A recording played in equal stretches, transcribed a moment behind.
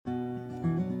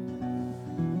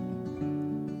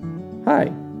Hi,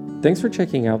 thanks for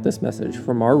checking out this message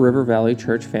from our River Valley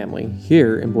Church family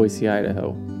here in Boise, Idaho.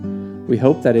 We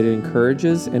hope that it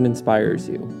encourages and inspires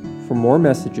you. For more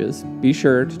messages, be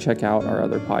sure to check out our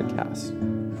other podcasts.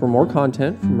 For more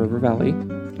content from River Valley,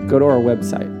 go to our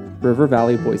website,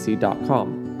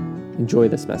 rivervalleyboise.com. Enjoy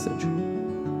this message.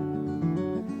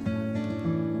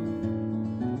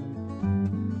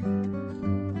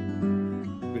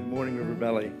 Good morning, River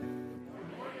Valley.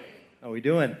 How are we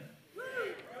doing?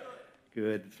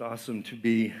 Good. It's awesome to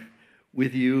be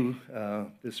with you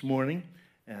this morning,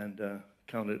 and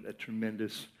count it a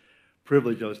tremendous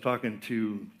privilege. I was talking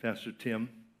to Pastor Tim,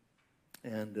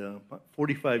 and about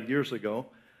 45 years ago,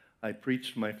 I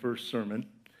preached my first sermon,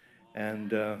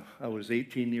 and I was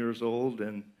 18 years old,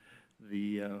 and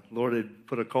the Lord had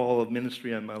put a call of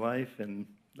ministry on my life, and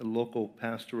the local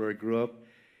pastor where I grew up,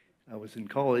 I was in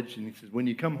college, and he said, when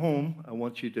you come home, I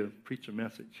want you to preach a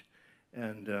message.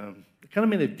 And I kind of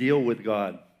made a deal with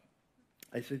God.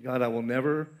 I said, God, I will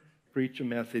never preach a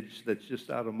message that's just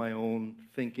out of my own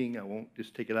thinking. I won't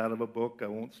just take it out of a book. I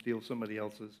won't steal somebody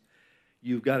else's.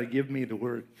 You've got to give me the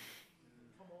word.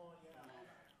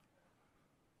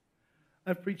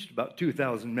 I've preached about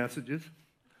 2,000 messages,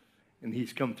 and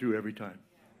he's come through every time.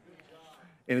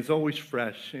 And it's always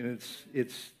fresh, and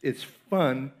it's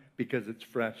fun because it's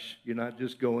fresh. You're not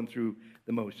just going through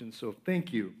the motions. So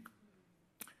thank you,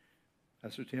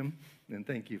 Pastor Tim, and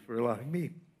thank you for allowing me.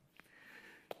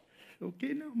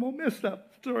 Okay, now I'm all messed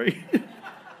up. Sorry.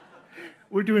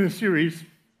 We're doing a series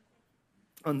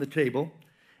on the table,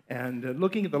 and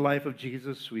looking at the life of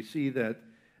Jesus, we see that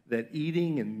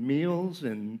eating and meals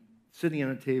and sitting on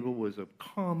a table was a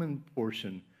common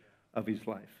portion of his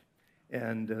life.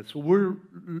 And so we're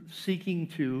seeking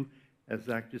to, as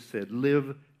Zach just said,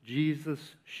 live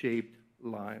Jesus-shaped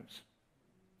lives.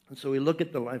 And so we look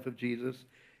at the life of Jesus,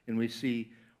 and we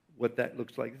see what that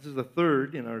looks like. This is the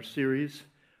third in our series.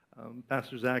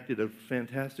 Pastor Zach did a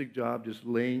fantastic job just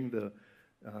laying the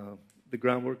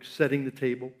groundwork, setting the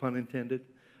table, pun intended,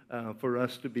 for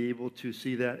us to be able to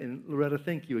see that. And Loretta,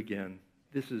 thank you again.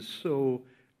 This is so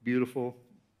beautiful.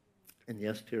 And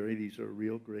yes, Terry, these are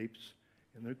real grapes,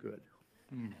 and they're good.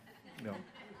 No.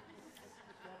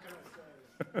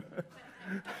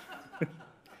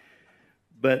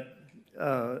 But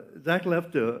Zach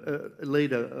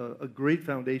laid a great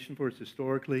foundation for us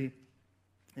historically,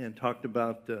 and talked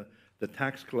about the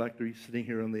tax collector. He's sitting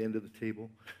here on the end of the table.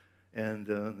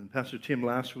 And Pastor Tim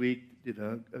last week did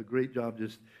a great job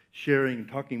just sharing and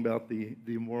talking about the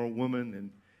immoral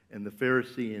woman and the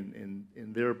Pharisee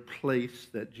and their place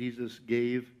that Jesus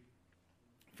gave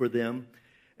for them.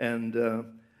 And,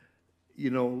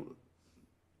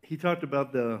 he talked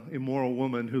about the immoral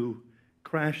woman who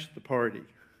crashed the party.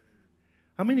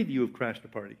 How many of you have crashed a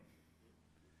party?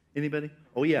 Anybody?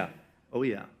 Oh, yeah. Oh,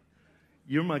 yeah.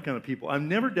 You're my kind of people. I've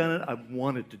never done it. I've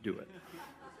wanted to do it.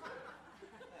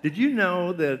 Did you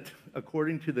know that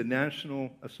according to the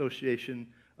National Association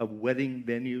of Wedding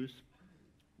Venues,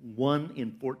 1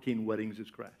 in 14 weddings is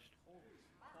crashed?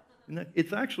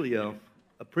 It's actually a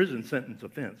prison sentence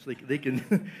offense. They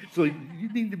can, so you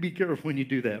need to be careful when you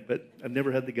do that, but I've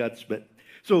never had the guts. But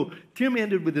so Tim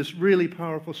ended with this really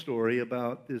powerful story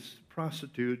about this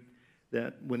prostitute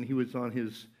that when he was on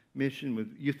his mission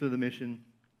with Youth of the Mission,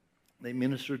 they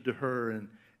ministered to her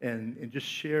and just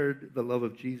shared the love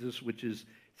of Jesus, which is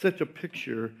such a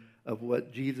picture of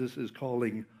what Jesus is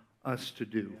calling us to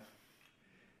do.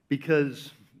 Because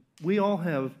we all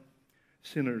have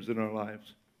sinners in our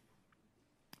lives.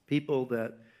 People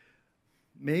that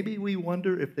maybe we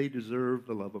wonder if they deserve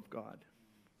the love of God.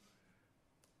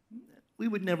 We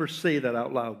would never say that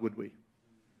out loud, would we?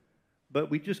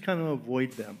 But we just kind of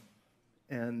avoid them.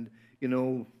 And,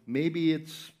 maybe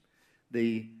it's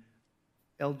the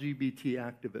LGBT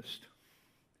activist.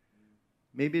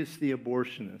 Maybe it's the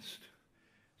abortionist.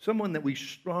 Someone that we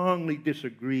strongly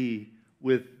disagree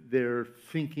with their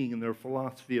thinking and their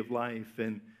philosophy of life.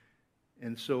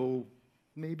 And so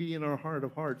maybe in our heart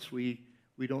of hearts, we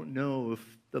don't know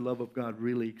if the love of God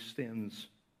really extends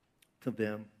to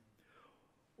them.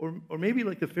 Or maybe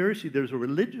like the Pharisee, there's a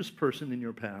religious person in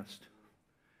your past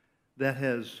that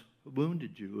has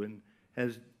wounded you and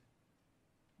has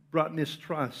brought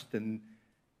mistrust and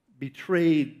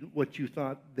betrayed what you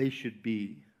thought they should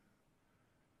be.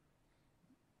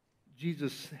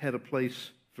 Jesus had a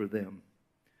place for them.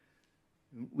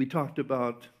 We talked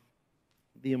about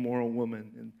the immoral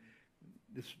woman and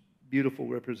this beautiful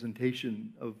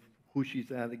representation of who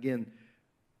she's at. Again,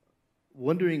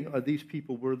 wondering, are these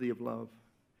people worthy of love?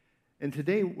 And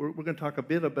today we're going to talk a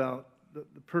bit about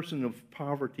the person of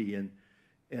poverty and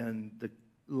the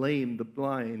lame, the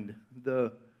blind,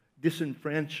 the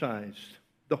disenfranchised,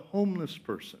 the homeless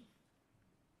person.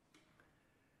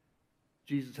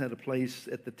 Jesus had a place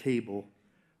at the table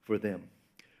for them.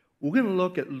 We're going to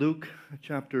look at Luke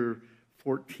chapter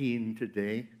 14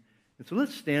 today. And so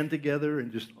let's stand together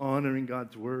and just honoring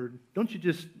God's word. Don't you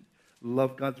just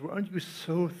love God's word? Aren't you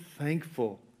so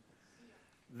thankful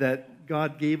that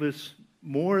God gave us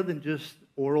more than just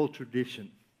oral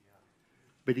tradition?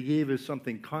 But he gave us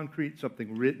something concrete,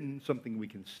 something written, something we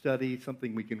can study,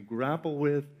 something we can grapple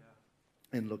with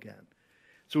and look at.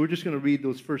 So we're just going to read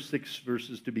those first 6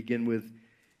 verses to begin with.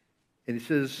 And it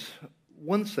says,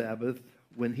 one Sabbath,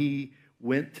 when he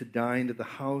went to dine at the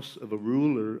house of a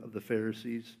ruler of the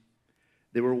Pharisees,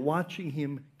 they were watching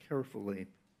him carefully.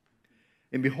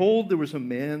 And behold, there was a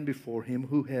man before him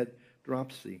who had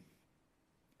dropsy.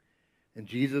 And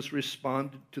Jesus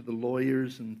responded to the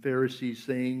lawyers and Pharisees,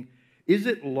 saying, is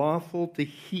it lawful to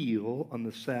heal on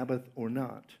the Sabbath or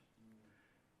not?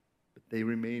 But they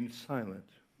remained silent.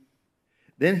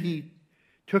 Then he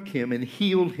took him and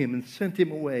healed him and sent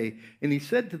him away. And he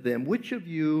said to them, which of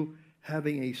you,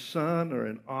 having a son or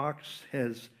an ox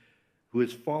who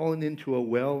has fallen into a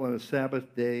well on a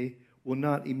Sabbath day, will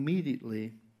not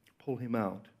immediately pull him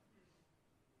out?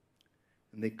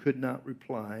 And they could not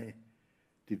reply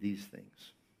to these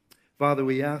things. Father,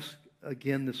 we ask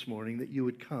again this morning that you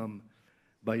would come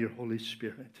by your Holy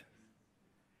Spirit.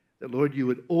 That, Lord, you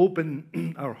would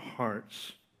open our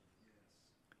hearts.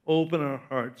 Open our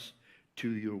hearts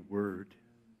to your word.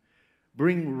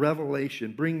 Bring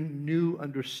revelation. Bring new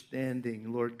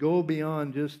understanding. Lord, go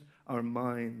beyond just our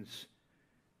minds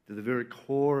to the very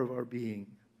core of our being.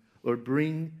 Lord,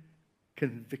 bring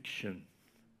conviction.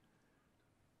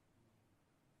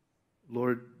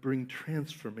 Lord, bring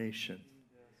transformation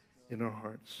in our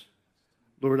hearts.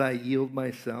 Lord, I yield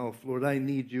myself. Lord, I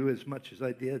need you as much as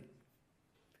I did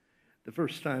the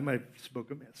first time I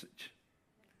spoke a message.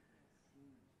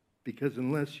 Because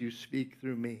unless you speak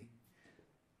through me,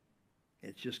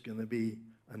 it's just going to be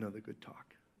another good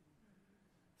talk.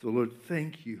 So, Lord,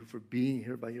 thank you for being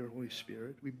here by your Holy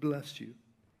Spirit. We bless you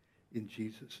in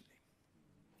Jesus'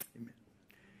 name. Amen.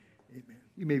 Amen.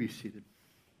 You may be seated.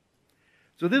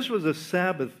 So this was a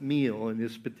Sabbath meal in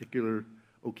this particular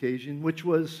occasion, which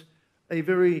was a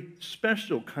very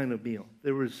special kind of meal.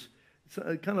 There was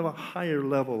a kind of a higher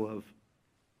level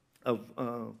of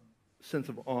sense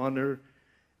of honor.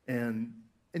 And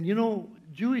you know,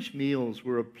 Jewish meals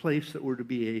were a place that were to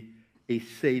be a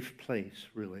safe place,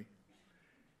 really.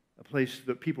 A place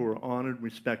that people were honored and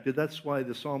respected. That's why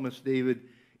the psalmist David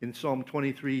in Psalm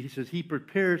 23, he says, he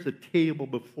prepares a table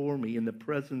before me in the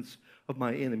presence of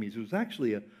my enemies. It was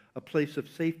actually a place of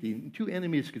safety. And 2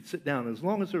 enemies could sit down. As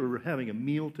long as they were having a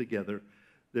meal together,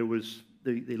 they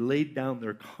laid down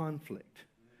their conflict.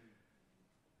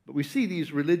 But we see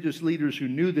these religious leaders who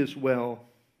knew this well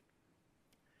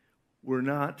were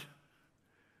not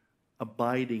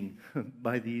abiding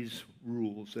by these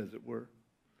rules, as it were.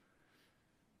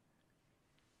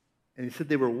 And he said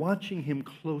they were watching him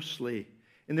closely.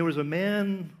 And there was a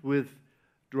man with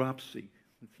dropsy.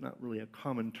 It's not really a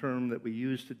common term that we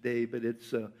use today, but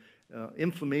it's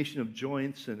inflammation of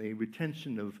joints and a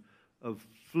retention of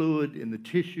fluid in the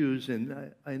tissues.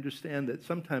 And I understand that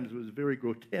sometimes it was very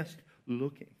grotesque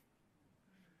looking.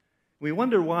 We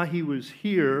wonder why he was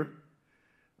here.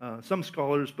 Some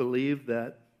scholars believe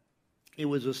that it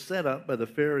was a setup by the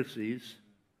Pharisees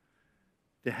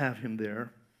to have him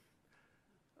there.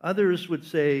 Others would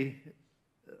say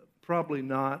probably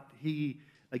not. He,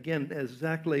 again, as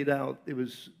Zach laid out, it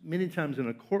was many times in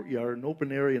a courtyard, an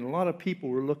open area, and a lot of people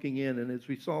were looking in. And as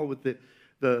we saw with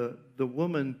the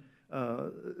woman,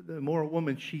 the immoral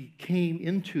woman, she came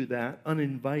into that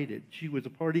uninvited. She was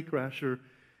a party crasher.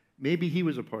 Maybe he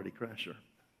was a party crasher.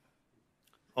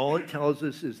 All it tells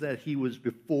us is that he was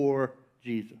before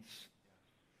Jesus.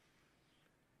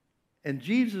 And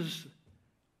Jesus,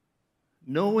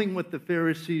 knowing what the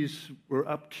Pharisees were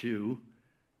up to,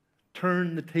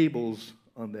 turned the tables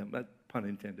on them. That pun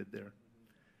intended there.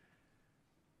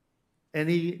 And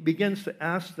he begins to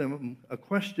ask them a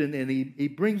question, and he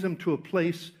brings them to a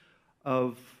place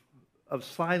of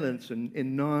silence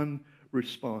and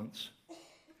non-response.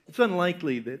 It's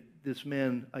unlikely that this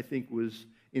man, I think, was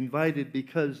invited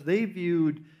because they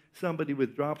viewed somebody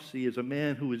with dropsy as a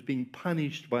man who was being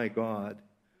punished by God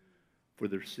for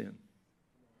their sin.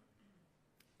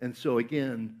 And so,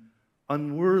 again,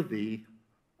 unworthy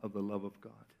of the love of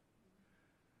God.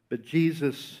 But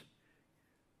Jesus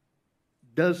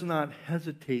does not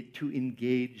hesitate to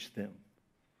engage them.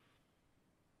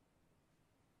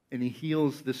 And he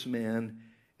heals this man,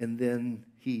 and then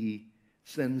he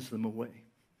sends them away.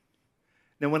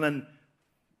 Now, when I'm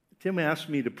Tim asked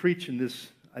me to preach in this.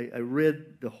 I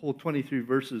read the whole 23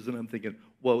 verses, and I'm thinking,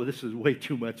 whoa, this is way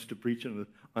too much to preach on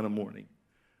a morning.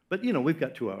 But, we've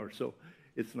got 2 hours, so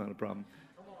it's not a problem.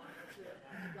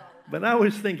 But I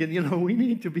was thinking, we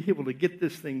need to be able to get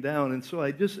this thing down. And so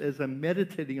as I'm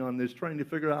meditating on this, trying to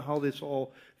figure out how this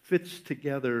all fits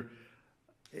together,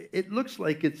 it looks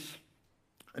like it's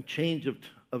a change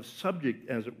of subject,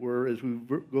 as it were, as we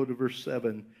go to verse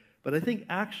 7. But I think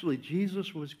actually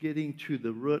Jesus was getting to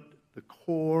the root, the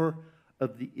core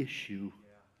of the issue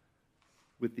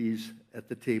with these at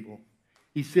the table.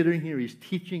 He's sitting here, he's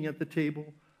teaching at the table,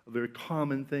 a very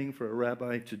common thing for a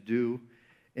rabbi to do.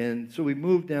 And so we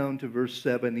move down to verse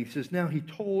 7. He says, now he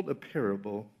told a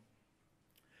parable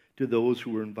to those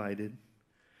who were invited.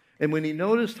 And when he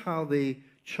noticed how they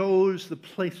chose the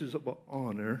places of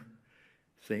honor,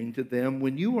 saying to them,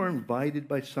 when you are invited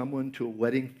by someone to a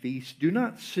wedding feast, do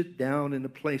not sit down in a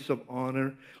place of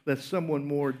honor, lest someone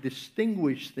more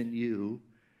distinguished than you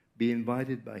be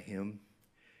invited by him.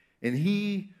 And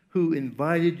he who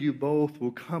invited you both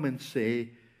will come and say,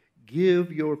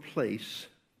 give your place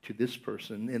to this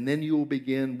person, and then you will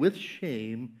begin with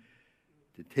shame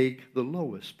to take the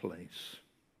lowest place.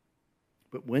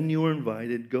 But when you are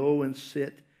invited, go and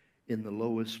sit in the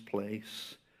lowest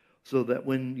place, so that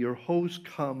when your host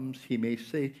comes, he may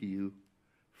say to you,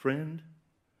 friend,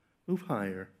 move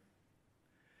higher.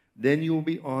 Then you will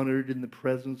be honored in the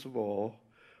presence of all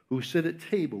who sit at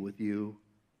table with you.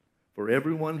 For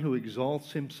everyone who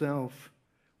exalts himself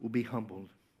will be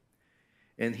humbled,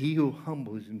 and he who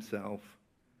humbles himself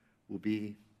will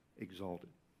be exalted.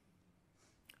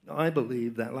 Now, I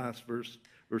believe that last verse,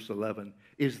 verse 11,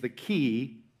 is the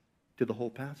key to the whole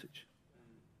passage.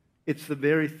 It's the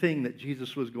very thing that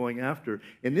Jesus was going after.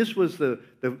 And this was the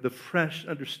fresh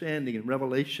understanding and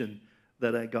revelation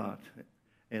that I got.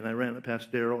 And I ran it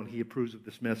past Darrell, and he approves of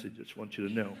this message. I just want you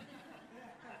to know.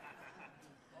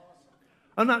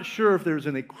 I'm not sure if there's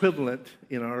an equivalent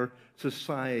in our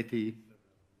society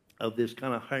of this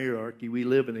kind of hierarchy. We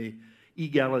live in an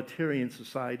egalitarian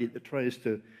society that tries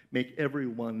to make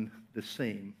everyone the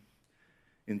same.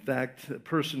 In fact, a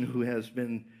person who has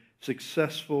been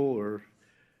successful or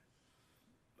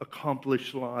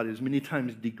accomplished a lot is many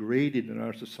times degraded in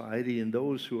our society, and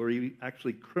those who are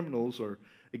actually criminals are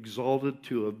exalted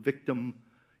to a victim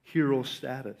hero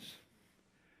status.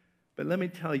 But let me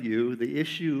tell you, the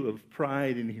issue of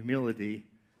pride and humility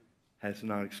has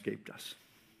not escaped us.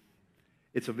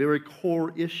 It's a very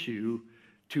core issue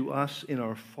to us in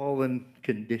our fallen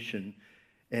condition,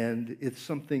 and it's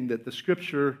something that the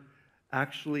Scripture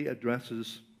actually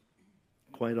addresses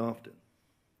quite often.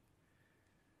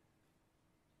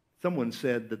 Someone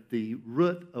said that the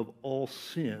root of all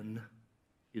sin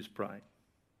is pride.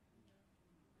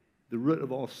 The root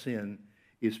of all sin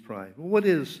is pride. Well, what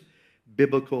is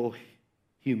biblical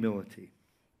humility?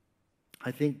 I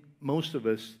think most of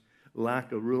us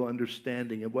lack a real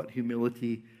understanding of what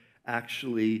humility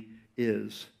actually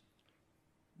is.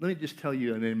 Let me just tell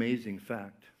you an amazing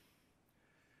fact.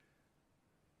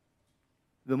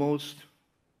 The most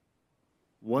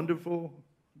wonderful,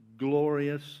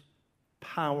 glorious,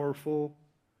 powerful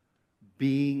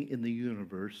being in the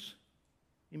universe.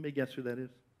 Anybody guess who that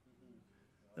is?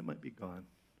 That might be God.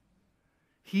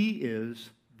 He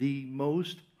is the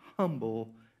most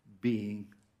humble being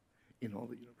in all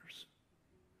the universe.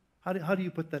 How do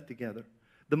you put that together?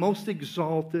 The most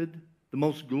exalted, the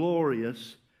most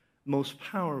glorious, most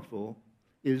powerful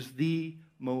is the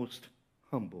most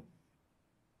humble.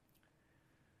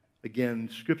 Again,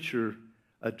 Scripture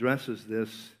addresses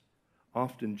this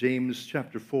often. James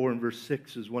chapter 4 and verse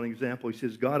 6 is one example. He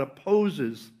says, God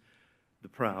opposes the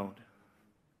proud,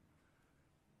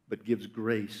 but gives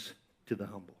grace to the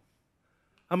humble.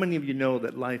 How many of you know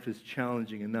that life is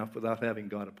challenging enough without having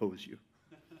God oppose you?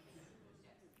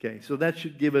 Okay, so that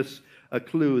should give us a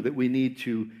clue that we need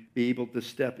to be able to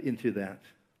step into that.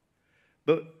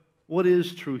 But what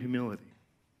is true humility?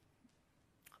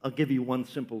 I'll give you one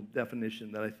simple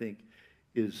definition that I think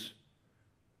is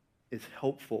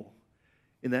helpful.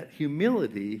 In that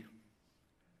humility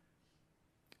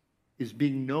is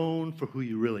being known for who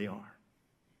you really are.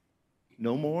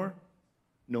 No more,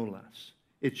 no less.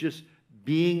 It's just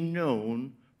being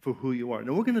known for who you are.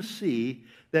 Now, we're going to see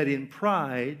that in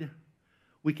pride,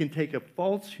 we can take a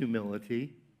false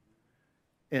humility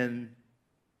and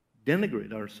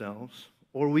denigrate ourselves,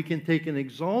 or we can take an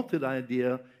exalted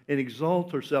idea and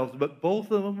exalt ourselves, but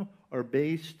both of them are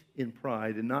based in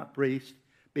pride and not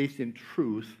based in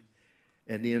truth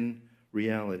and in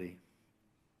reality.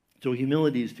 So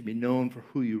humility is to be known for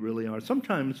who you really are.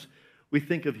 Sometimes we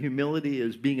think of humility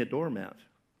as being a doormat.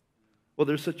 Well,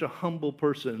 they're such a humble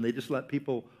person, and they just let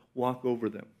people walk over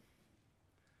them.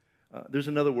 There's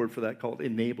another word for that called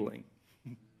enabling.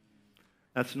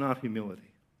 That's not humility.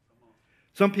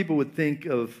 Some people would think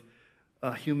of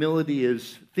humility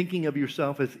as thinking of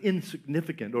yourself as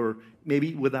insignificant or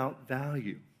maybe without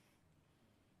value.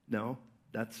 No,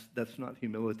 that's not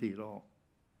humility at all.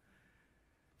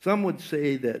 Some would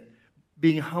say that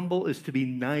being humble is to be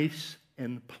nice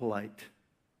and polite.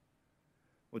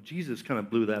 Well, Jesus kind of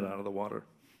blew that out of the water.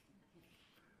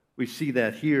 We see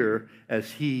that here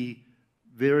as he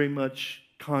very much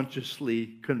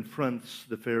consciously confronts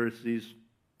the Pharisees.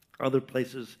 Other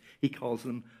places, he calls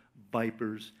them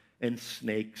vipers and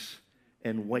snakes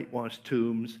and whitewashed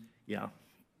tombs. Yeah,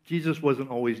 Jesus wasn't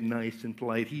always nice and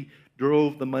polite. He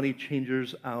drove the money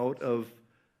changers out of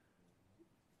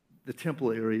the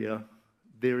temple area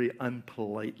very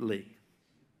unpolitely.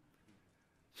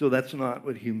 So that's not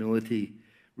what humility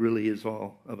really is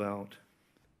all about.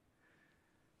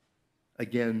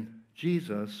 Again,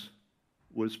 Jesus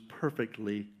was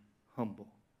perfectly humble.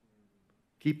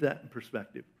 Keep that in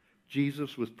perspective.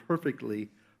 Jesus was perfectly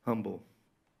humble.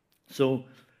 So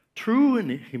true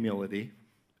humility,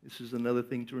 this is another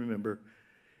thing to remember,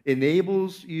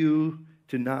 enables you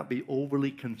to not be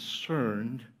overly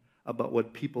concerned about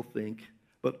what people think,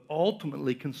 but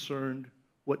ultimately concerned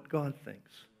what God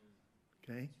thinks.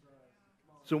 Okay?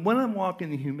 So when I'm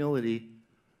walking in humility,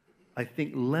 I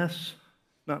think less,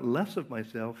 not less of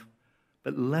myself,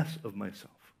 but less of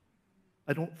myself.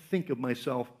 I don't think of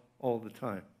myself all the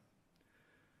time.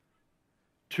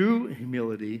 True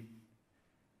humility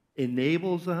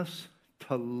enables us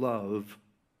to love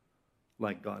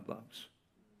like God loves.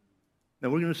 Now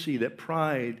we're going to see that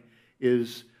pride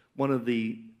is one of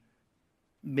the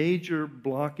major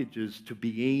blockages to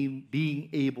being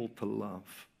able to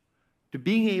love. To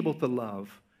being able to love,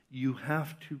 you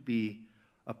have to be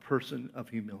a person of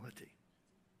humility.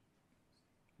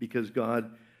 Because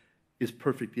God is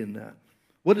perfect in that.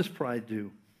 What does pride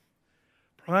do?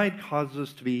 Pride causes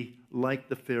us to be like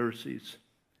the Pharisees.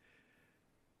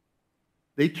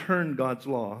 They turned God's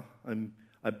law.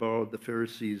 I borrowed the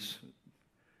Pharisees'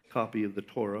 copy of the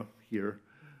Torah here.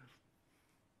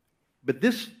 But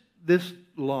this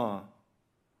law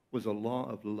was a law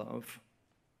of love.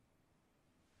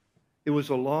 It was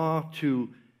a law to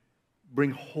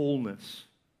bring wholeness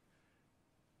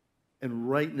and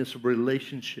rightness of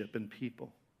relationship in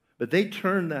people. But they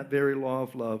turned that very law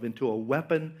of love into a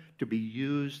weapon to be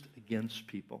used against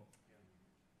people.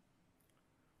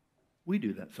 We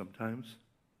do that sometimes.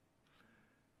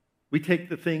 We take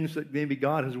the things that maybe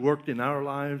God has worked in our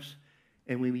lives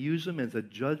and we use them as a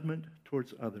judgment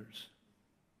towards others.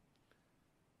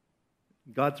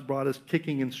 God's brought us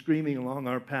kicking and screaming along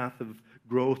our path of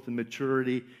growth and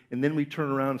maturity, and then we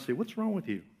turn around and say, "What's wrong with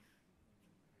you?"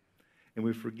 And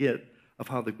we forget of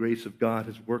how the grace of God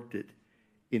has worked it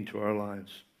into our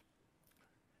lives.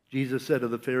 Jesus said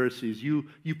of the Pharisees, you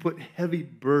put heavy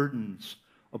burdens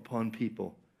upon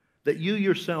people that you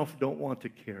yourself don't want to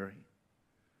carry.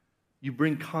 You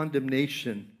bring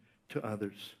condemnation to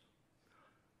others.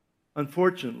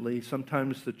 Unfortunately,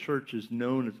 sometimes the church is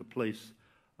known as a place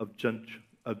of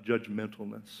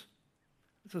judgmentalness.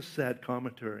 It's a sad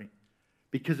commentary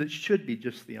because it should be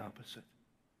just the opposite.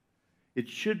 It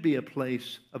should be a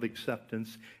place of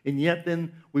acceptance, and yet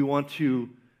then we want to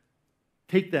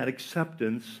take that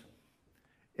acceptance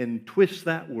and twist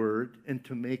that word and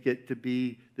to make it to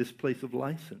be this place of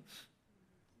license.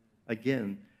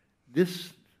 Again,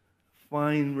 this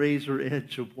fine razor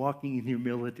edge of walking in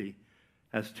humility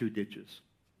has two ditches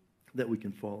that we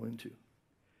can fall into.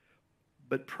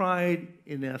 But pride,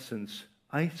 in essence,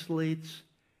 isolates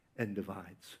and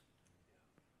divides.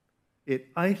 It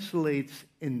isolates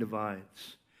and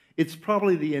divides. It's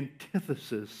probably the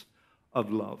antithesis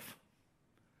of love.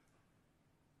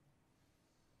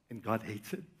 And God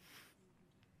hates it.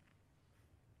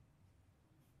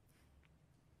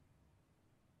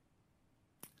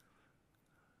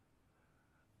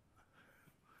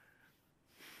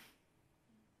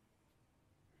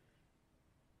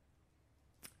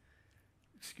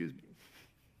 Excuse me.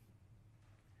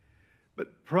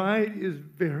 But pride is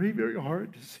very, very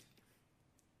hard to see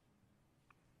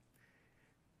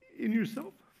in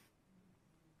yourself.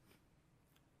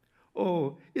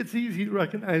 Oh, it's easy to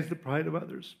recognize the pride of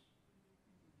others.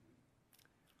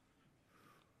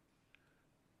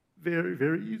 Very,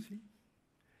 very easy.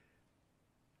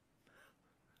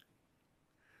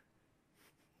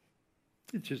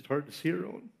 It's just hard to see our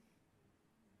own.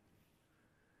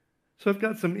 So I've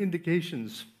got some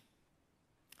indications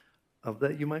of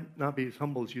that you might not be as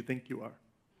humble as you think you are.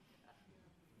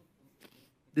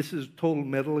 This is total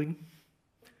meddling,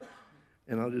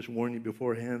 and I'll just warn you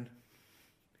beforehand.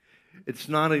 It's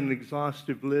not an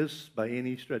exhaustive list by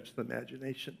any stretch of the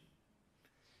imagination.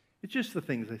 It's just the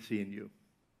things I see in you.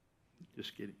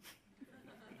 Just kidding.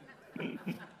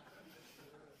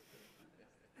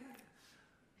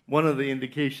 One of the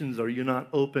indications, are you not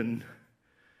open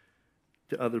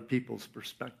to other people's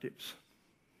perspectives?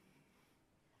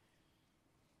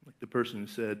 Like the person who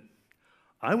said,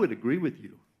 I would agree with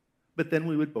you, but then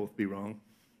we would both be wrong.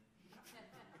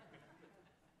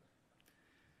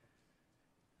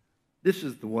 This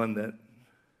is the one that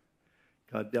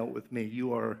God dealt with me.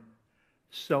 You are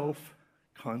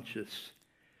self-conscious.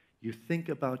 You think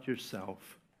about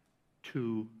yourself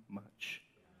too much.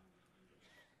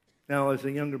 Now, as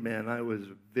a younger man, I was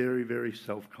a very, very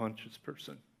self-conscious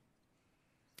person.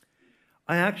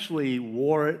 I actually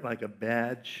wore it like a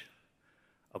badge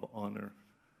of honor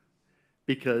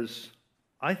because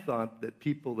I thought that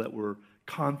people that were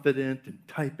confident and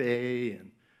type A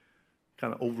and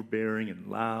kind of overbearing and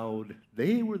loud,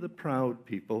 they were the proud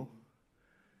people,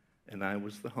 and I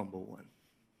was the humble one.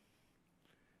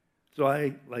 So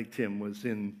I, like Tim, was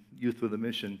in Youth with a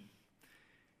Mission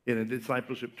in a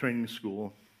discipleship training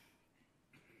school.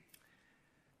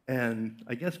 And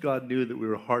I guess God knew that we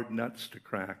were hard nuts to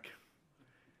crack.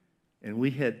 And we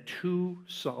had 2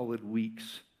 solid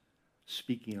weeks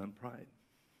speaking on pride.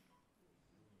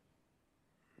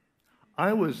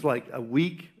 I was like a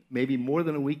week, maybe more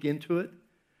than a week into it,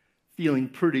 feeling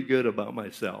pretty good about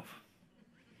myself.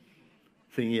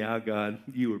 Thinking, yeah, God,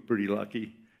 you were pretty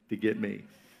lucky to get me.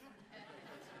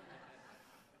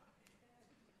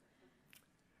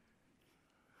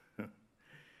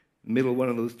 Middle of one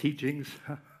of those teachings,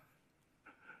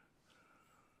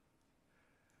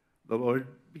 the Lord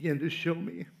began to show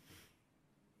me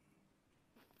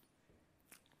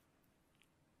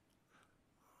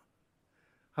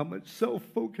how much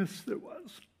self-focus there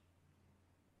was.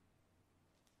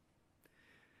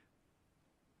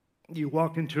 You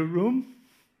walk into a room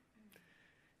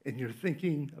and you're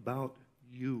thinking about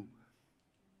you.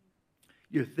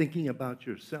 You're thinking about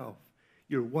yourself.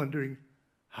 You're wondering,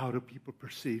 how do people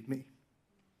perceive me?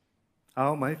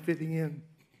 How am I fitting in?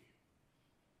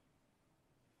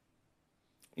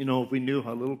 You know, if we knew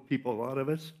how little people, a lot of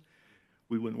us,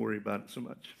 we wouldn't worry about it so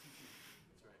much.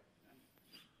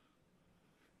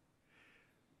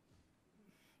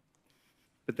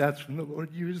 But that's when the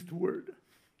Lord used the word.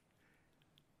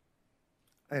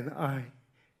 And I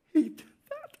hate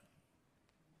that.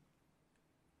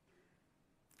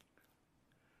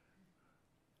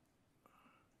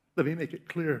 Let me make it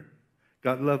clear.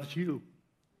 God loves you,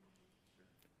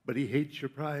 but he hates your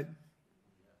pride.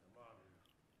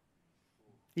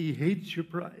 He hates your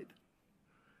pride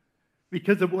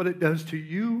because of what it does to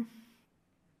you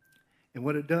and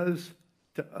what it does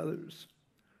to others.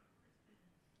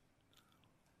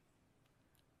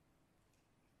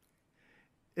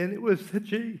 And it was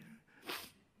such a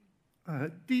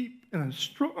deep and a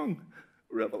strong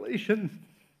revelation.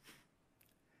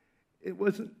 It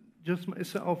wasn't just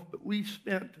myself, but we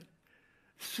spent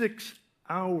 6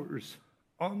 hours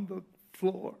on the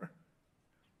floor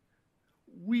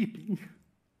weeping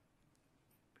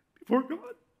before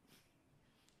God.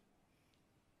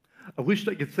 I wished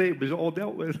I could say it was all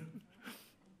dealt with.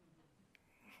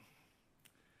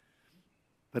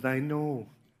 But I know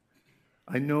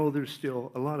there's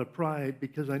still a lot of pride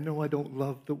because I know I don't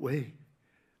love the way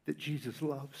that Jesus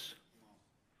loves.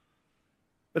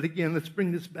 But again, let's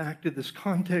bring this back to this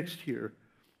context here.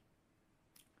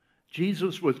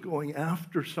 Jesus was going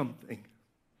after something.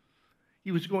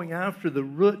 He was going after the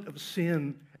root of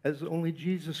sin as only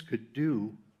Jesus could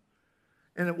do.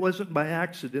 And it wasn't by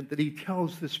accident that he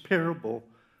tells this parable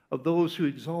of those who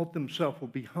exalt themselves will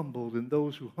be humbled, and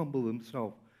those who humble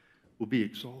themselves will be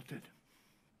exalted.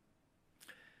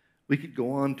 We could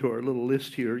go on to our little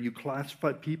list here. You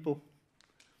classify people.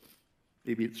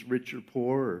 Maybe it's rich or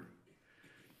poor, or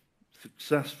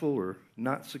successful or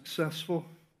not successful,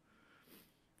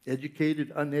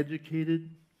 educated, uneducated,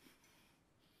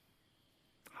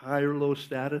 high or low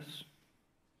status,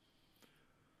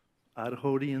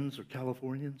 Idahoans or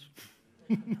Californians.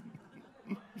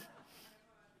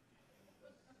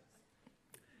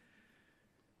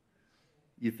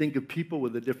 You think of people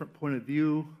with a different point of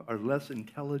view are less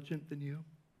intelligent than you?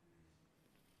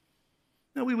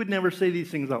 Now, we would never say these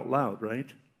things out loud,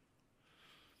 right?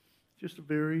 Just a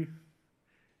very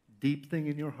deep thing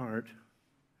in your heart.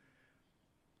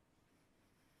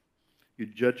 You're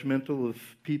judgmental of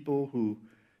people who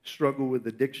struggle with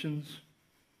addictions,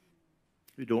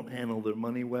 who don't handle their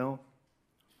money well,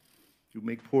 who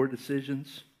make poor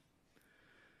decisions,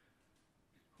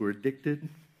 who are addicted,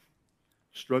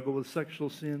 struggle with sexual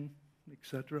sin,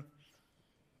 etc.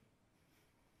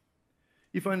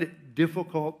 You find it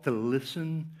difficult to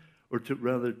listen or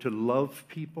to love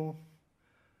people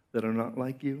that are not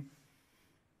like you?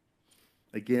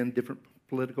 Again, different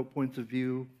political points of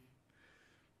view.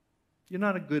 You're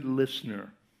not a good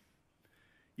listener.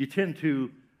 You tend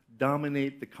to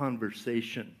dominate the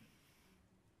conversation.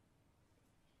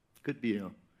 Could be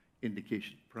an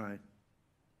indication of pride.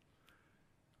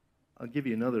 I'll give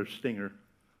you another stinger,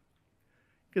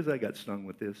 because I got stung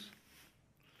with this.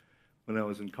 When I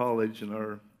was in college, and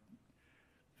our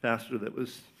pastor that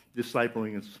was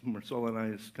discipling us, Marcel and I,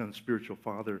 as kind of spiritual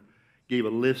father, gave a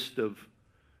list of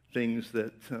things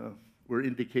that were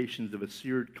indications of a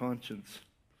seared conscience.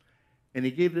 And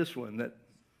he gave this one that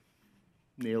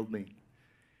nailed me.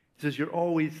 He says, you're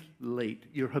always late.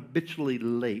 You're habitually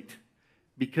late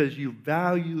because you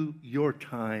value your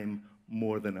time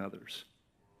more than others.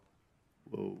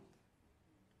 Whoa.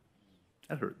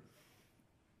 That hurt.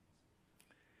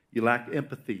 You lack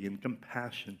empathy and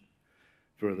compassion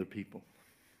for other people.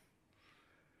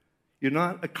 You're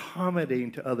not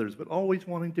accommodating to others, but always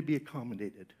wanting to be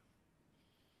accommodated.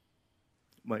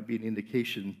 Might be an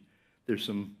indication there's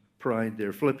some pride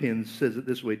there. Philippians says it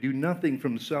this way: do nothing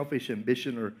from selfish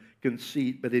ambition or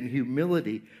conceit, but in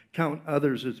humility count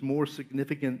others as more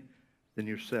significant than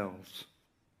yourselves.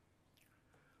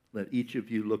 Let each of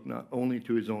you look not only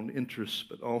to his own interests,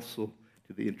 but also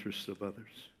to the interests of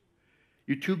others.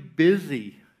 You're too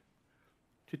busy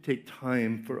to take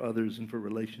time for others and for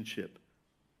relationship.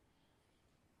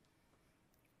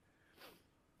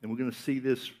 And we're going to see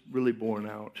this really borne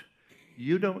out.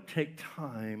 You don't take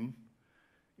time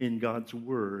in God's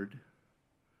Word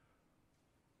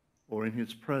or in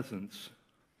His presence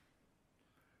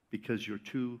because you're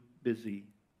too busy.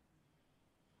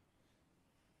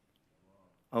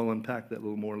 I'll unpack that a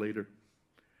little more later.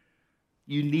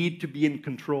 You need to be in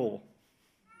control.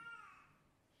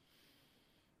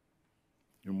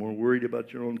 You're more worried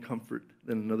about your own comfort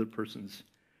than another person's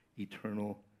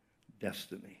eternal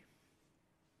destiny.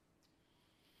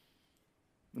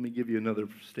 Let me give you another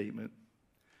statement.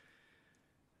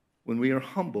 When we are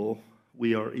humble,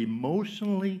 we are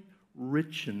emotionally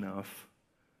rich enough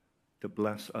to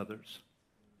bless others.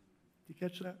 Did you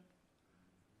catch that?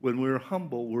 When we're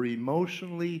humble, we're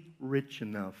emotionally rich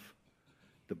enough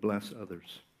to bless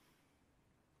others.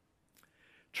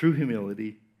 True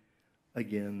humility,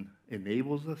 again,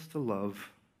 enables us to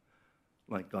love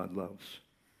like God loves.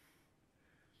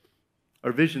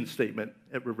 Our vision statement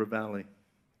at River Valley.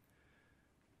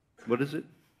 What is it?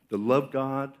 To love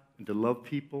God and to love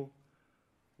people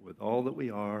with all that we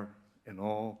are and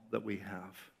all that we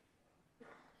have.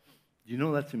 Do you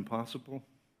know that's impossible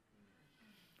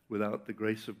without the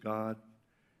grace of God,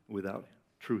 without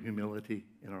true humility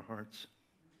in our hearts?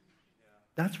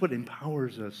 That's what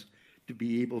empowers us to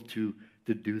be able to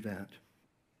do that.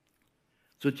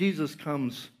 So Jesus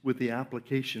comes with the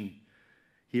application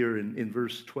here in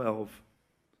verse 12.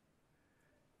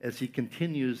 As he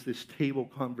continues this table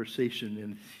conversation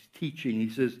and teaching, he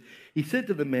says, he said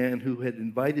to the man who had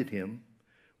invited him,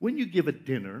 when you give a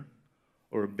dinner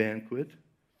or a banquet,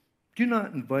 do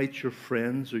not invite your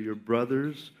friends or your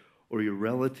brothers or your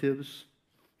relatives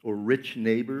or rich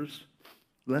neighbors,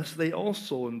 lest they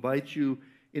also invite you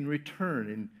in return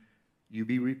and you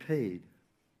be repaid.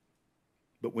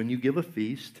 But when you give a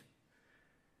feast,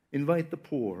 invite the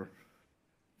poor,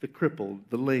 the crippled,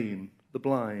 the lame, the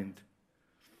blind,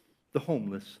 the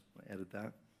homeless, I added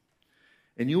that.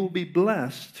 And you will be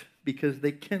blessed because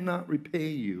they cannot repay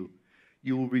you.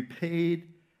 You will be repaid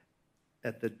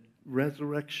at the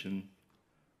resurrection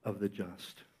of the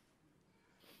just.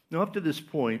 Now, up to this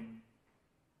point,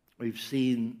 we've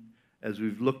seen, as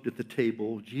we've looked at the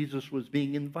table, Jesus was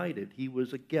being invited. He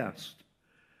was a guest.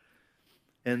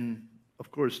 And,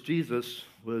 of course, Jesus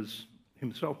was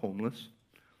himself homeless,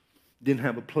 didn't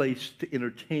have a place to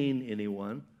entertain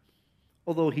anyone,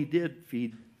 although he did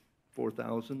feed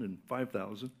 4,000 and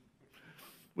 5,000,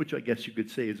 which I guess you could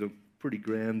say is a pretty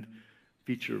grand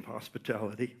feature of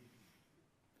hospitality.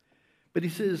 But he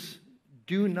says,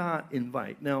 do not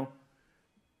invite. Now,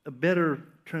 a better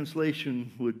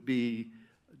translation would be,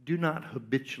 do not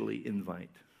habitually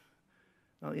invite.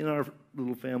 Now, in our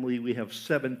little family, we have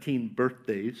 17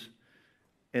 birthdays,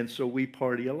 and so we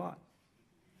party a lot.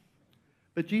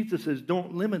 But Jesus says,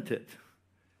 don't limit it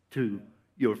to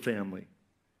your family,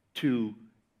 to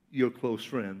your close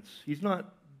friends. He's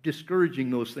not discouraging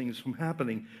those things from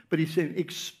happening, but he's saying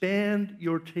expand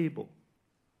your table.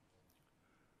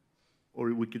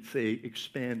 Or we could say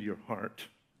expand your heart,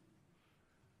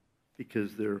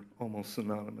 because they're almost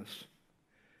synonymous.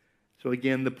 So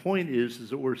again, the point is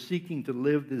that we're seeking to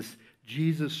live this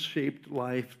Jesus-shaped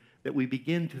life, that we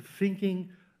begin to thinking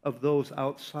of those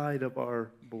outside of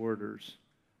our borders,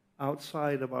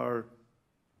 outside of our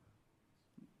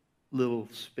little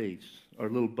space, our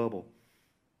little bubble.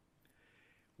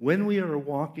 When we are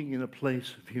walking in a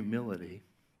place of humility,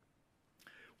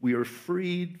 we are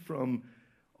freed from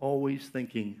always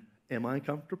thinking, am I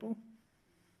comfortable?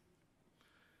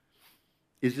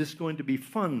 Is this going to be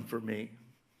fun for me?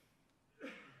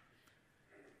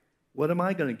 What am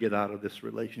I going to get out of this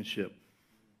relationship?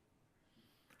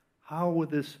 How will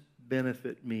this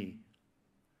benefit me?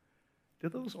 Do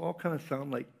those all kind of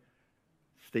sound like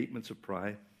statements of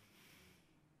pride?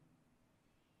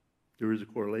 There is a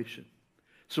correlation.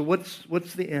 So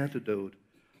what's the antidote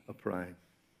of pride?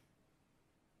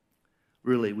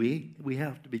 Really, we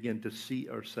have to begin to see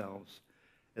ourselves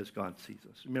as God sees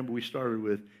us. Remember, we started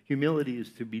with humility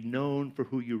is to be known for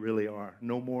who you really are,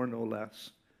 no more, no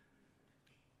less.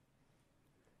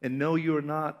 And no, you are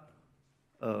not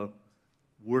a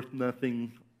worth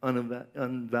nothing,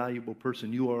 unvaluable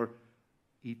person. You are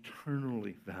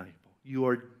eternally valuable. You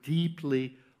are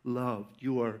deeply loved.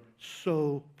 You are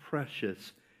so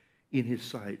precious in His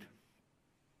sight.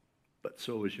 But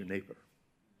so is your neighbor.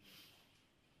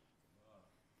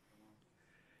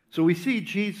 So we see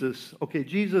Jesus,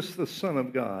 Jesus, the Son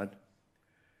of God,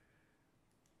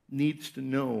 needs to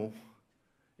know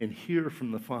and hear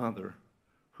from the Father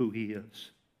who He is.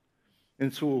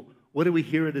 And so what do we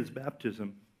hear at His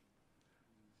baptism?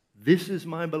 This is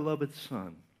my beloved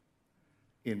Son,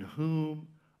 in whom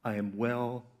I am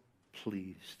well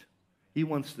pleased. He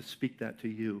wants to speak that to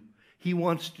you. He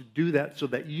wants to do that so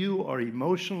that you are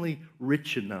emotionally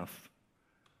rich enough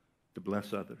to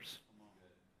bless others.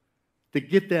 To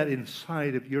get that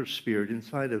inside of your spirit,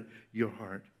 inside of your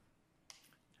heart.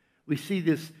 We see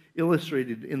this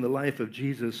illustrated in the life of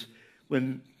Jesus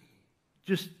when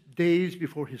just days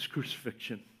before His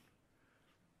crucifixion.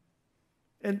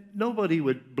 And nobody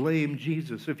would blame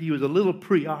Jesus if He was a little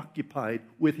preoccupied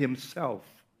with Himself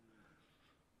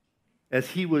as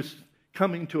He was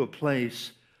coming to a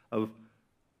place of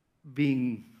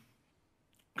being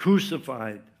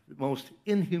crucified, the most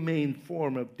inhumane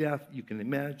form of death you can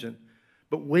imagine.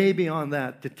 But way beyond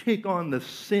that, to take on the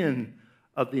sin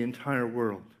of the entire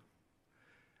world.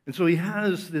 And so He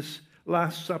has this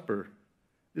Last Supper,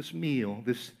 this meal,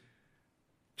 this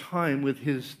time with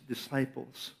His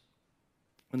disciples.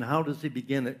 And how does He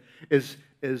begin it?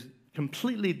 As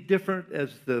completely different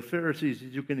as the Pharisees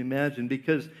as you can imagine.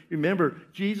 Because remember,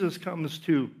 Jesus comes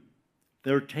to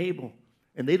their table,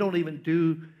 and they don't even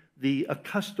do the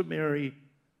customary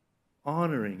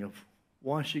honoring of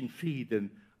washing feet and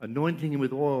anointing Him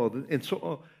with oil. And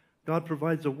so God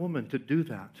provides a woman to do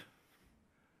that.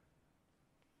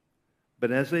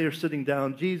 But as they are sitting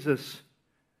down, Jesus,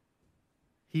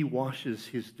 He washes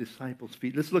His disciples'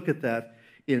 feet. Let's look at that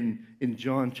in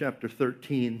John chapter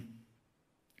 13,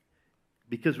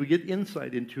 because we get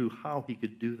insight into how He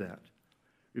could do that.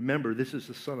 Remember, this is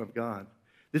the Son of God.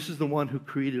 This is the one who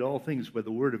created all things by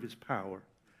the word of His power.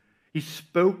 He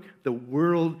spoke the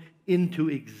world into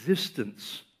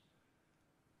existence.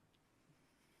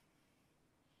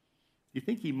 You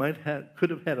think He could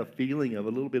have had a feeling of a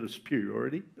little bit of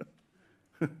superiority?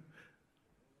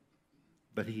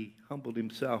 But He humbled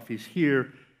Himself. He's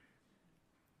here,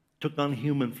 took on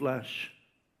human flesh,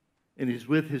 and He's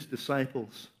with His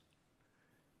disciples.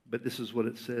 But this is what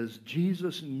it says.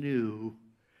 Jesus knew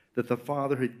that the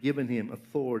Father had given Him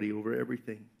authority over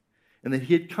everything, and that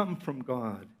He had come from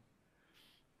God,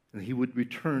 and He would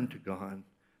return to God.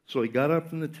 So He got up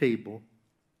from the table,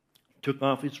 took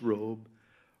off His robe,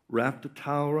 wrapped a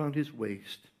towel around His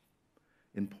waist,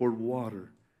 and poured water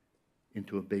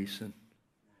into a basin.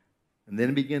 And then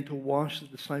He began to wash the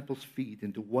disciples' feet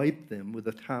and to wipe them with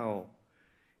a towel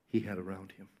He had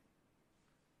around Him.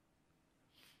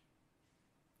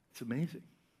 It's amazing.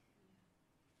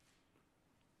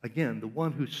 Again, the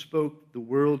one who spoke the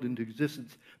world into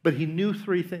existence. But He knew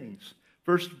three things.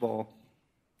 First of all,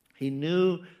 He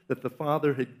knew that the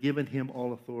Father had given Him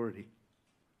all authority.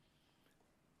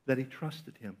 That He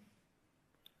trusted Him.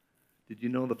 Did you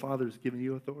know the Father has given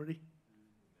you authority?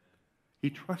 He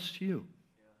trusts you.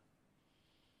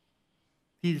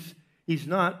 He's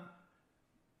not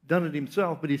done it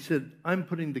Himself, but He said, I'm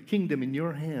putting the kingdom in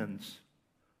your hands.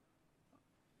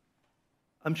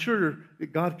 I'm sure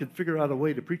that God could figure out a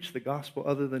way to preach the gospel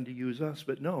other than to use us,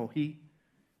 but no, He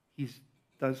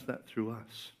does that through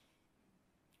us.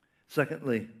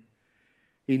 Secondly,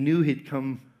 He knew He'd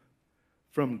come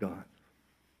from God.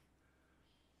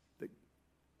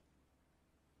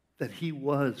 That He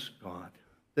was God.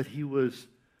 That He was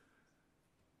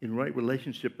in right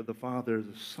relationship with the Father as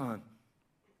a Son.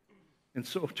 And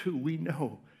so too, we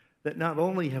know that not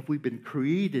only have we been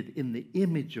created in the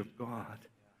image of God,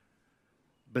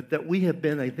 but that we have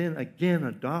been then again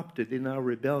adopted in our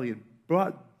rebellion,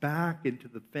 brought back into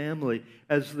the family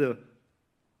as the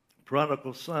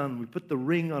prodigal son. We put the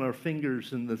ring on our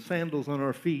fingers and the sandals on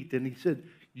our feet, and he said,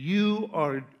 you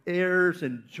are heirs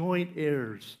and joint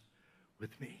heirs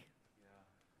with me.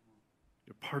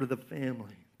 You're part of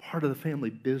the family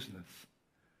business.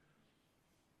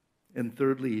 And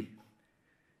thirdly,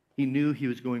 he knew he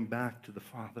was going back to the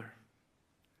Father.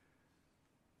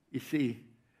 You see,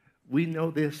 we know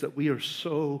this, that we are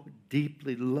so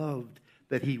deeply loved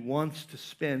that he wants to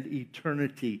spend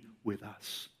eternity with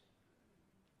us.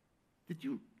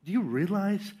 Do you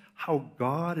realize how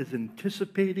God is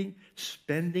anticipating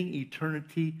spending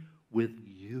eternity with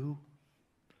you?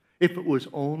 If it was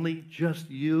only just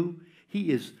you,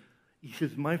 he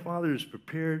says, my Father has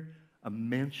prepared a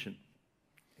mansion,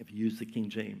 if you use the King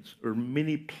James, or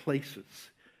many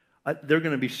places. They're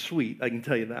going to be sweet, I can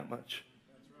tell you that much.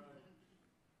 That's right.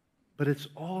 But it's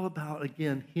all about,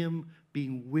 again, him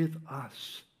being with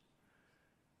us.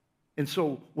 And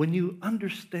so when you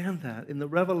understand that, and the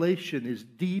revelation is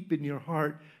deep in your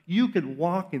heart, you can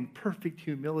walk in perfect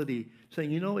humility, saying,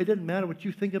 you know, it doesn't matter what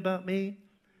you think about me.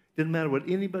 It doesn't matter what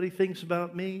anybody thinks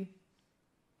about me.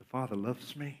 The Father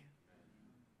loves me.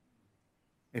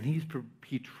 And he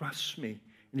trusts me.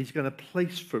 And he's got a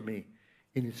place for me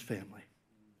in his family.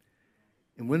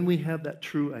 And when we have that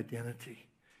true identity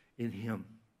in him,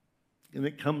 and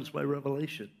it comes by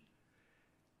revelation,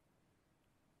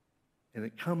 and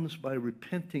it comes by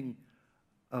repenting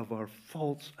of our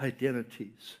false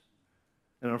identities.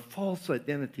 And our false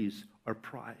identities are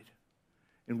pride.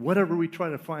 And whatever we try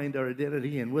to find our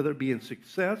identity in, whether it be in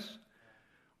success,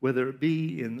 whether it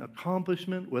be in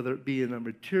accomplishment, whether it be in our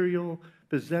material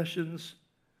possessions,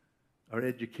 our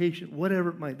education, whatever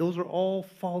it might, those are all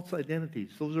false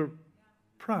identities. Those are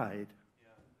pride.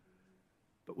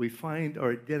 But we find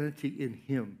our identity in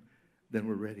him, then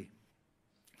we're ready.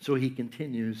 So he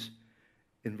continues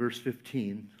in verse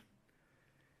 15.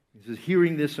 He says,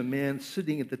 hearing this, a man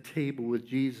sitting at the table with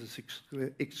Jesus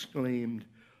exclaimed,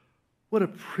 what a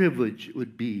privilege it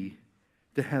would be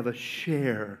to have a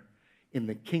share in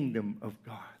the kingdom of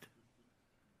God.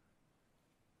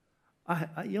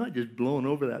 I just blown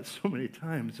over that so many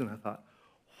times, and I thought,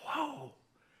 whoa,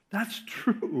 that's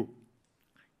true.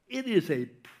 It is a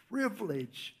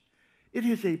privilege. It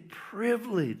is a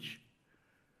privilege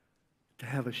to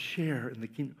have a share in the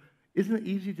kingdom. Isn't it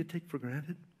easy to take for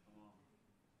granted?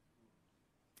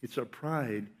 It's our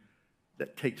pride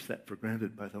that takes that for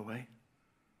granted, by the way.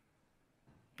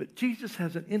 But Jesus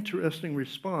has an interesting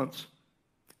response.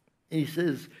 And he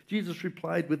says, Jesus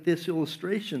replied with this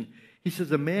illustration. He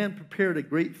says, a man prepared a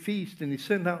great feast, and he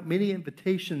sent out many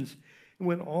invitations. And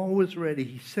when all was ready,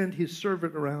 he sent his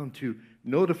servant around to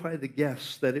notify the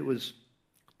guests that it was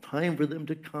time for them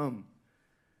to come.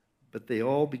 But they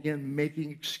all began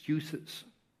making excuses.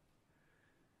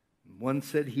 One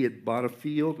said he had bought a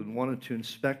field and wanted to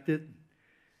inspect it.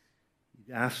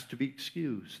 He asked to be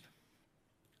excused.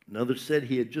 Another said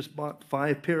he had just bought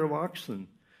 5 pair of oxen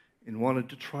and wanted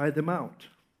to try them out.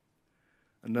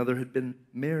 Another had been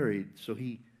married, so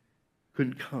he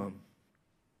couldn't come.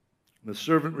 The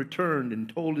servant returned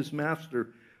and told his master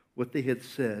what they had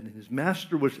said. And his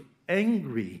master was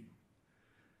angry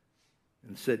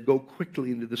and said, go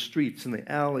quickly into the streets and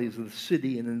the alleys of the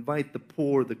city and invite the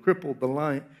poor, the crippled, the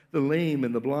lame,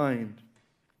 and the blind.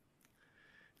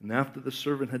 And after the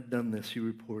servant had done this, he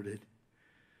reported,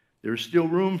 there is still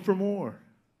room for more.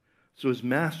 So his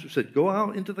master said, go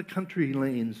out into the country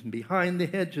lanes and behind the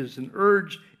hedges and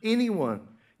urge anyone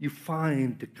you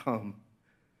find to come,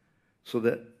 so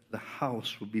that the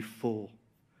house will be full.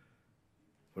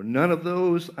 For none of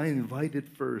those I invited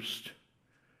first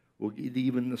will get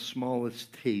even the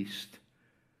smallest taste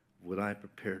of what I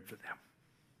prepared for them.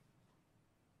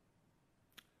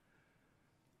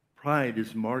 Pride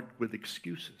is marked with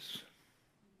excuses.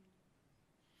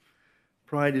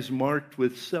 Pride is marked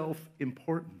with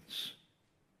self-importance.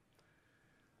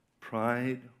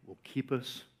 Pride will keep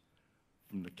us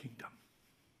from the kingdom.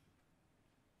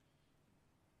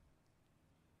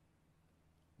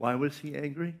 Why was he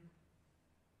angry?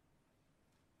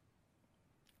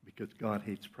 Because God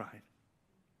hates pride.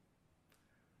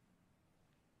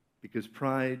 Because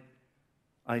pride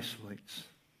isolates.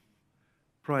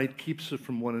 Pride keeps us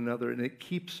from one another, and it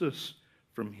keeps us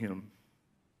from him.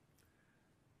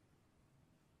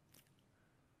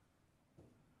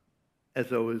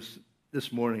 As I was,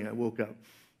 this morning, I woke up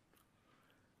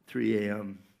 3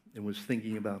 a.m. and was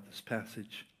thinking about this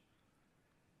passage.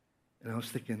 And I was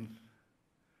thinking,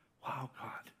 wow,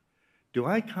 God, Do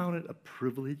I count it a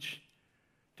privilege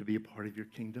to be a part of your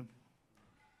kingdom?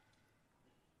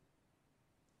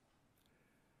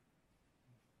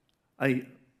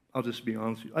 I'll just be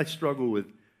honest with you. I struggle with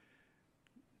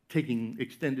taking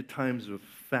extended times of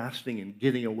fasting and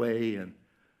getting away. And,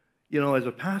 as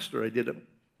a pastor, I did it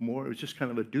more. It was just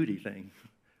kind of a duty thing.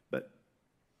 But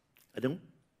I don't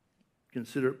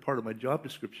consider it part of my job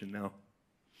description now.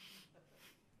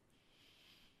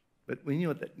 But you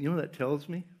know what that tells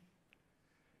me?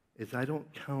 Is I don't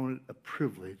count it a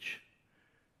privilege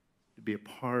to be a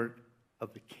part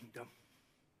of the kingdom.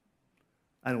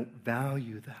 I don't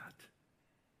value that.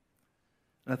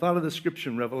 And I thought of the scripture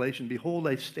in Revelation, behold,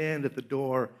 I stand at the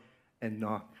door and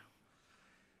knock.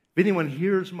 If anyone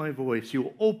hears my voice, he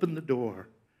will open the door,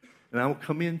 and I will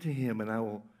come into him, and I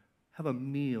will have a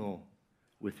meal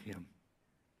with him.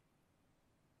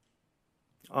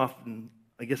 Often,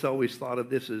 I guess I always thought of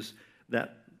this as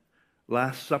that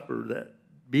Last Supper, that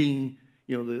being,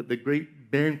 the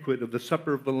great banquet of the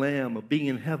supper of the Lamb, of being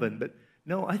in heaven. But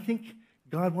no, I think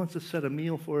God wants to set a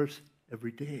meal for us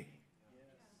every day.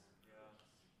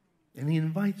 And he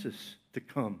invites us to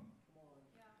come.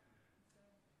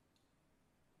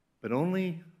 But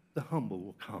only the humble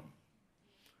will come.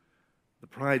 The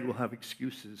pride will have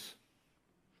excuses.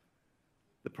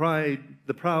 The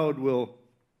proud will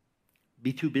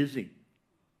be too busy.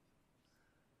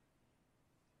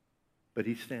 But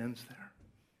he stands there.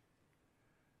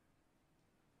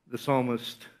 The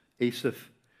psalmist Asaph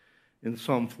in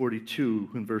Psalm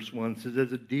 42 in verse 1 says,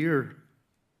 as a deer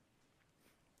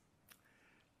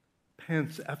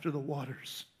pants after the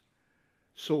waters,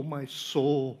 so my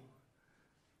soul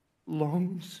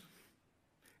longs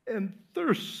and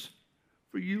thirsts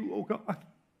for you, O God.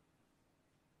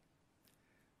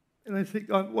 And I say,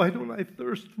 God, why don't I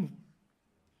thirst more?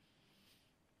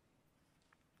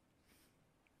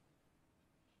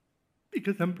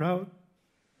 Because I'm proud.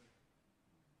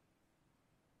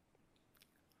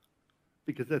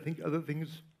 Because I think other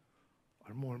things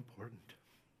are more important.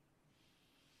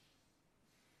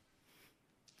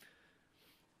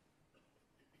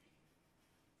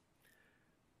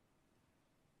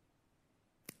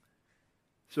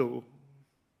 So,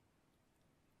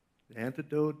 the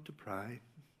antidote to pride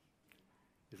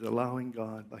is allowing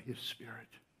God by his Spirit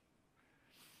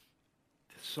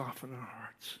to soften our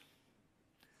hearts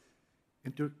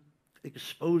and to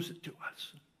expose it to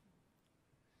us.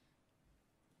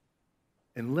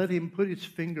 And let him put his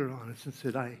finger on us and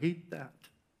say, I hate that.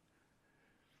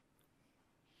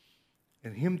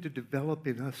 And him to develop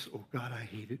in us, oh God, I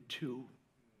hate it too.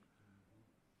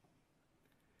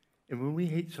 And when we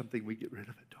hate something, we get rid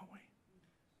of it, don't we?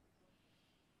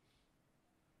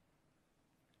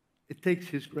 It takes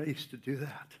his grace to do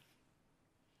that.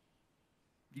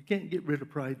 You can't get rid of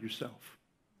pride yourself.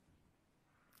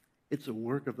 It's a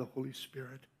work of the Holy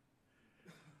Spirit.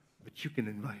 But you can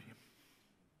invite him.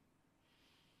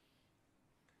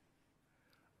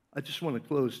 I just want to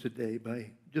close today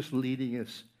by just leading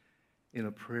us in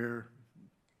a prayer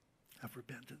of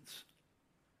repentance.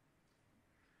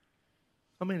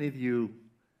 How many of you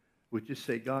would just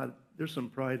say, God, there's some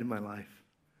pride in my life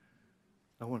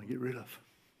I want to get rid of?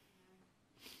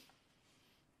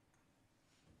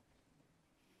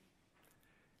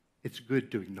 It's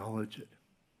good to acknowledge it.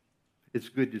 It's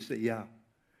good to say, yeah,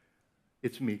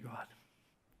 it's me, God.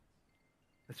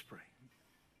 Let's pray.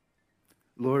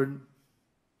 Lord,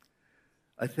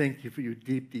 I thank you for your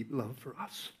deep, deep love for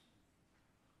us.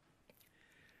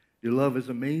 Your love is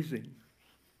amazing.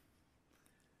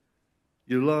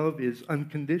 Your love is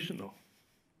unconditional.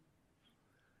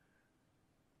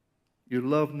 Your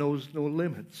love knows no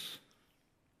limits.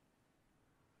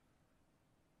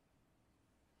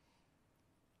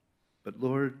 But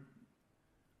Lord,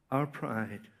 our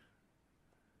pride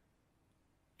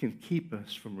can keep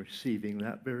us from receiving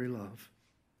that very love.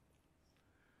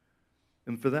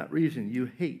 And for that reason, you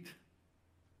hate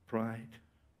pride.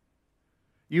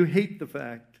 You hate the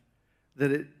fact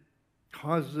that it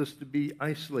causes us to be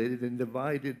isolated and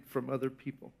divided from other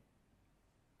people.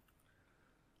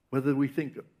 Whether we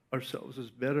think ourselves as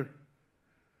better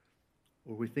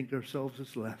or we think ourselves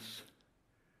as less,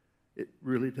 it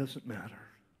really doesn't matter.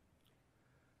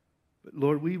 But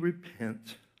Lord, we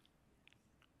repent.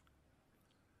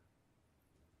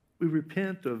 We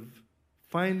repent of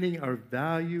finding our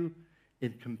value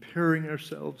in comparing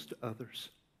ourselves to others.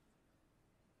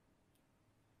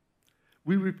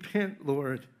 We repent,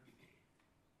 Lord,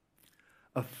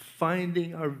 of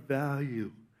finding our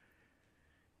value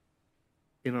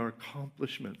in our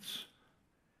accomplishments,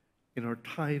 in our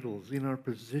titles, in our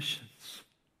positions.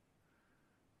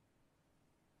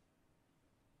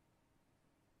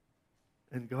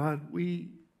 And God, we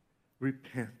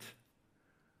repent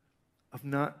of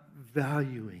not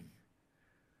valuing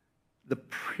the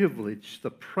privilege,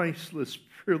 the priceless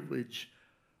privilege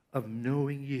of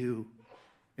knowing you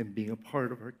and being a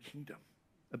part of our kingdom,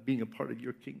 of being a part of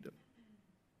your kingdom.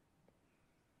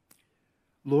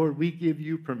 Lord, we give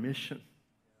you permission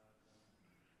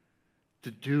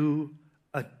to do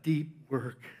a deep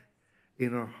work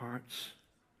in our hearts.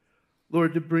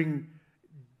 Lord, to bring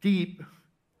deep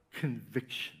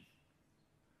conviction.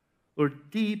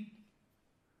 Lord, deep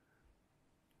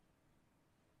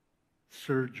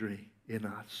surgery in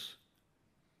us.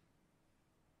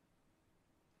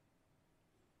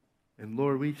 And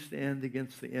Lord, we stand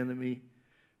against the enemy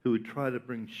who would try to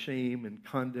bring shame and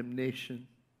condemnation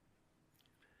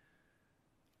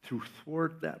to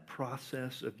thwart that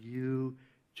process of you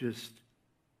just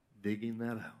digging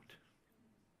that out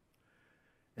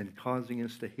and causing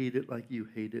us to hate it like you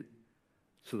hate it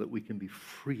so that we can be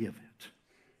free of it.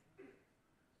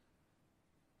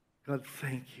 God,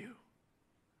 thank you.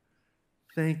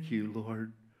 Thank you,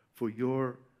 Lord, for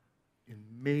your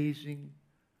amazing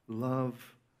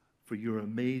love, for your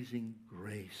amazing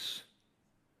grace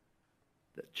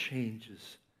that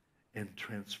changes and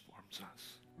transforms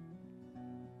us.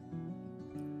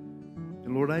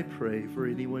 And Lord, I pray for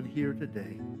anyone here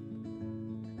today,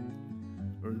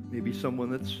 or maybe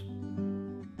someone that's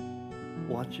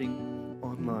watching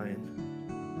online,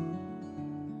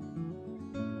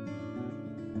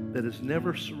 that has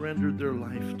never surrendered their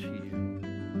life to you.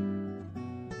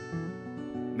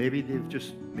 Maybe they've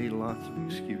just made lots of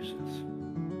excuses.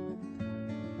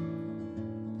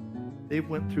 They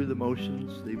went through the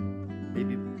motions. They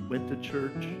maybe went to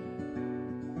church.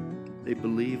 They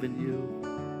believe in you,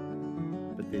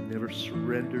 but they never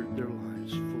surrendered their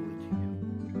lives fully to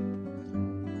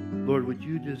you. Lord, would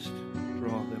you just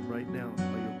draw them right now by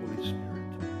your Holy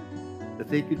Spirit, that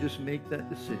they could just make that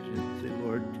decision and say,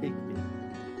 Lord, take me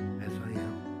as I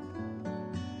am.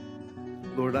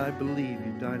 Lord, I believe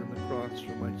you died on the cross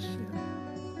for my sin,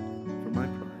 for my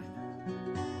pride,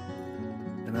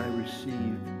 and I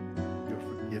receive your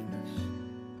forgiveness.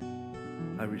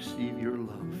 I receive your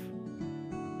love.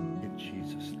 In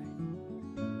Jesus'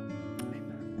 name, amen.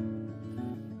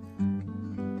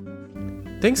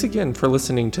 Thanks again for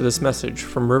listening to this message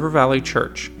from River Valley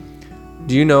Church.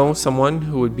 Do you know someone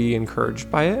who would be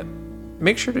encouraged by it?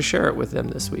 Make sure to share it with them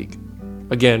this week.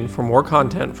 Again, for more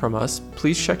content from us,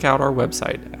 please check out our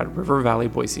website at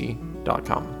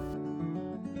rivervalleyboise.com.